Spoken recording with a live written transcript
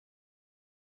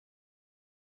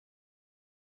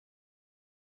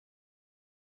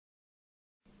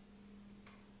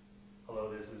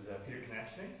this is Peter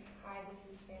Konieczny. Hi,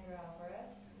 this is Sandra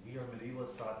Alvarez. We are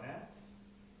Medievalists.net.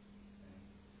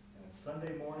 And it's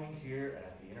Sunday morning here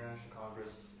at the International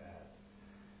Congress at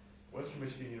Western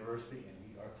Michigan University, and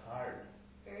we are tired.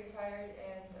 Very tired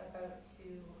and about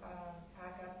to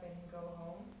pack up and go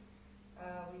home.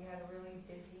 We had a really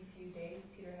busy few days.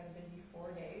 Peter had a busy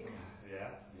 4 days. Yeah,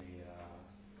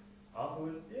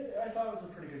 I thought it was a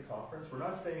pretty good conference. We're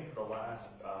not staying for the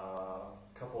last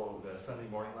couple of Sunday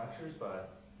morning lectures,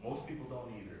 but most people don't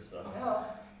either. So. No.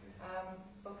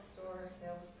 Bookstore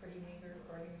sales pretty meager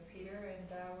according to Peter, and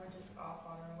we're just off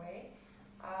on our way.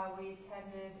 We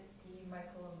attended the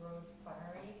Michael Rhodes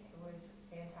plenary. It was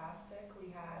fantastic. We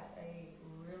had a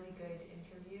really good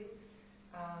interview.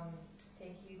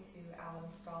 Thank you to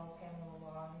Alan Stahl, Pamela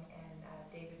Long, and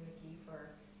David McGee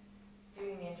for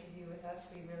doing the interview with us.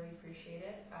 We really appreciate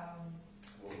it.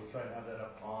 We'll try to have that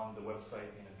up on the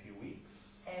website in a few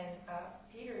weeks. And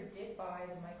Peter did buy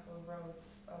the Michael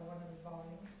Rhodes, one of the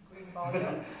volumes, the green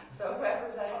volume. So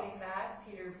whoever's editing that,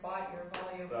 Peter bought your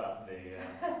volume.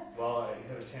 Well, I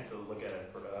had a chance to look at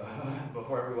it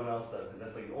before everyone else does, because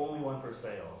that's like the only one for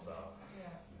sale. So. Yeah.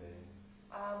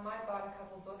 I bought a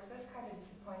couple books. I was kind of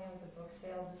disappointed with the book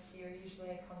sale this year. Usually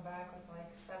I come back with like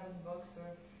 7 books,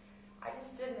 or I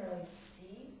just didn't really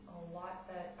see a lot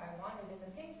that I wanted. And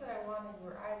the things that I wanted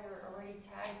were either already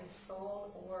tagged as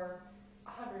sold or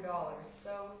 $100.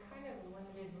 So it kind of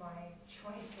limited my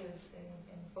choices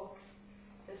in books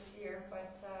this year,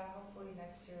 but hopefully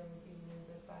next year will be a little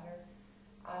bit better.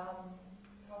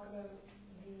 Talk about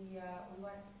we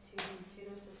went to the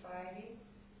Pseudo Society.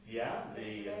 Yeah,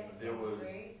 there was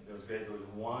great. There was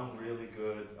one really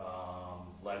good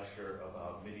lecture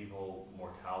about medieval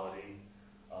mortality.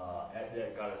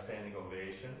 That got a standing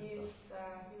ovation. He was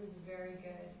very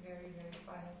good, very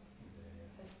funny,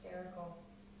 hysterical.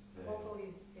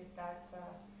 Hopefully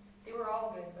they were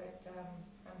all good, but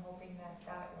I'm hoping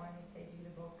that one, if they do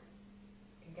the book,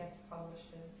 it gets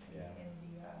published in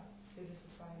the Pseudo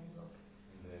Society book.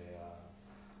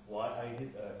 I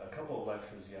did a couple of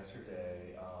lectures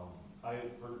yesterday.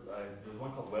 There was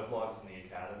one called Weblogs in the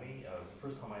Academy. It was the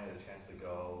first time I had a chance to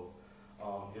go.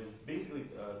 It was basically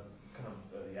kind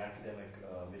of the academic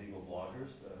medieval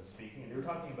bloggers speaking, and they were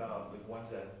talking about like ones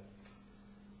that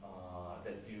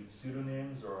use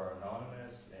pseudonyms or are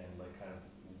anonymous, and like kind of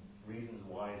reasons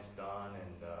why it's done,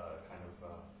 and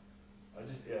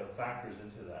just factors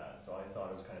into that. So I thought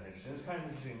it was kind of interesting. It was kind of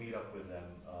interesting to meet up with them,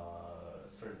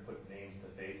 sort of put names to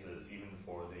faces, even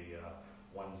for the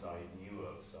ones I knew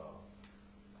of. So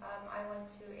I went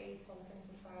to a Tolkien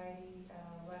Society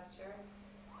lecture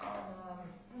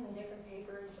on different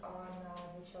papers on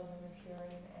the children of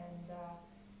Hurin, and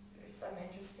there's some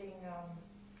interesting.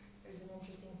 There's an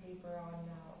interesting paper on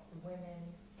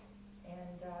women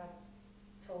and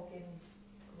Tolkien's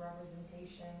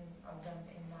representation of them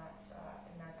in that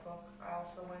book. I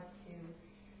also went to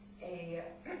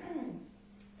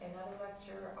another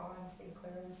lecture on St.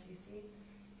 Clair of Assisi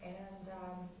and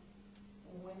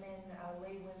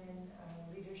lay women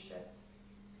leadership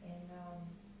in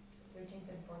 13th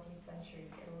and 14th century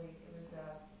Italy. It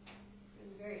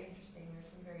was very interesting.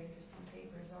 There's some very interesting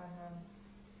papers on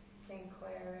St.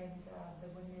 Clair and the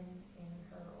women in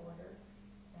her order,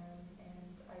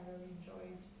 and I really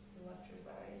enjoyed the lectures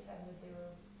that I attended. They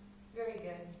were very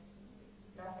good.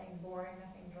 Nothing boring,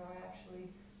 nothing dry.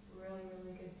 Actually,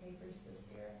 really good papers this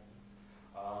year.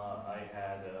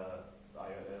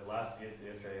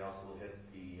 Yesterday I also hit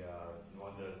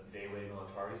one of the Dayway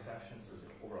Military sessions. There was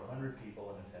over 100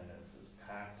 people in attendance. It was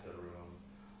packed to the room.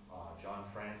 John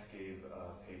France gave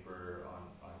a paper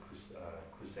on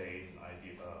crusades and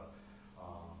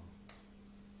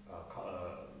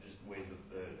just ways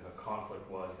of conflict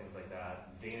was, things like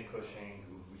that. Dana Cushing,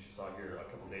 who you saw here a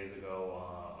couple days ago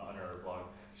on our blog,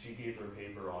 she gave her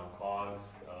paper on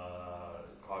cogs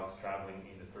traveling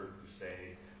in the Third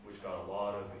Crusade, which got a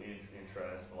lot of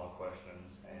interest, a lot of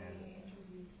questions. And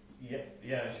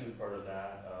yeah, she was part of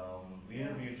that. We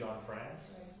interviewed John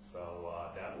France, so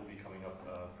that will be coming up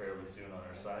fairly soon on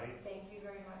our site. Thank you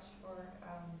very much for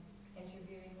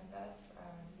interviewing with us.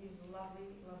 He was a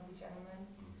lovely gentleman,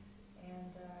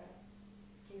 and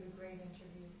gave a great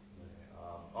interview.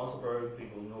 Also, for other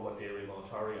people who know about Daily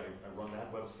Military, I run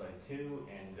that website too,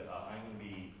 and I'm going to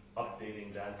be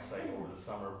updating that site over the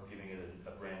summer, giving it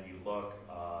a brand new look.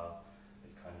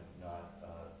 It's kind of not,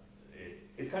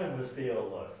 it's kind of a stale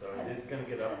look, so it's going to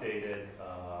get updated,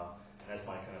 and that's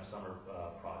my kind of summer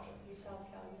project. Did you tell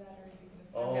Kelly that, or is he going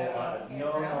to find no,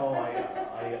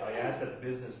 I asked at the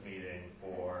business meeting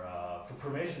for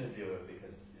permission to do it,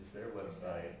 because it's their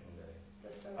website. And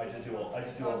Just so I just do all- I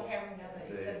just it's do on all- camera now that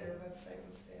you they- said your website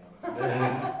was stale.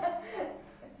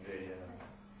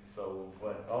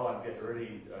 I'm getting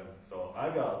ready, so I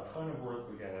got a ton of work,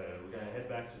 we're gonna head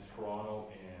back to Toronto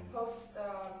and, Post,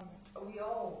 we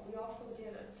also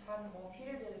did a ton, well,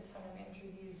 Peter did a ton of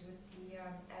interviews with the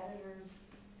editors,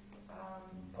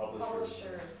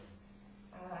 publishers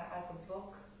at the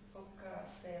book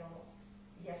sale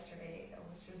yesterday,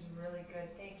 which was really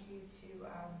good. Thank you to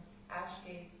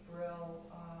Ashgate, Brill,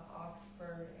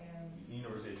 Oxford, and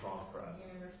University of Toronto Press.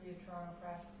 University of Toronto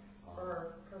Press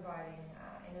for providing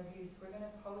interviews. We're going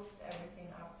to post everything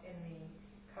up in the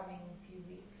coming few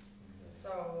weeks.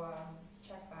 So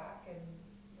check back and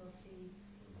you'll see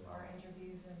our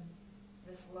interviews and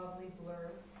this lovely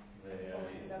blurb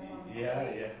posted up on the site.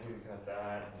 Yeah, we've got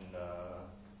that, and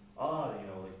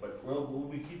but we'll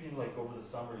be keeping, like, over the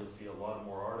summer, you'll see a lot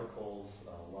more articles,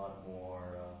 a lot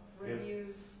more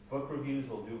Reviews, book reviews.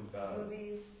 We'll do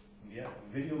movies. yeah,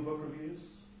 video book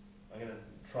reviews. I'm gonna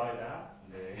try that.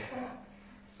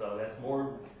 So that's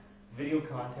more video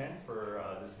content for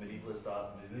this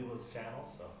medievalist channel.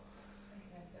 So,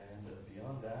 Okay. and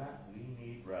beyond that, we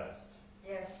need rest.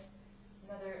 Yes,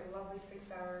 another lovely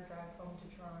 6-hour drive home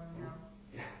to Toronto now.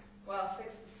 Yeah. Well,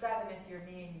 7 if you're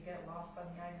me and you get lost on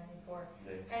the I-94.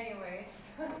 Anyways,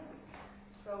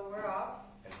 so we're off.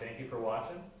 And thank you for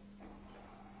watching.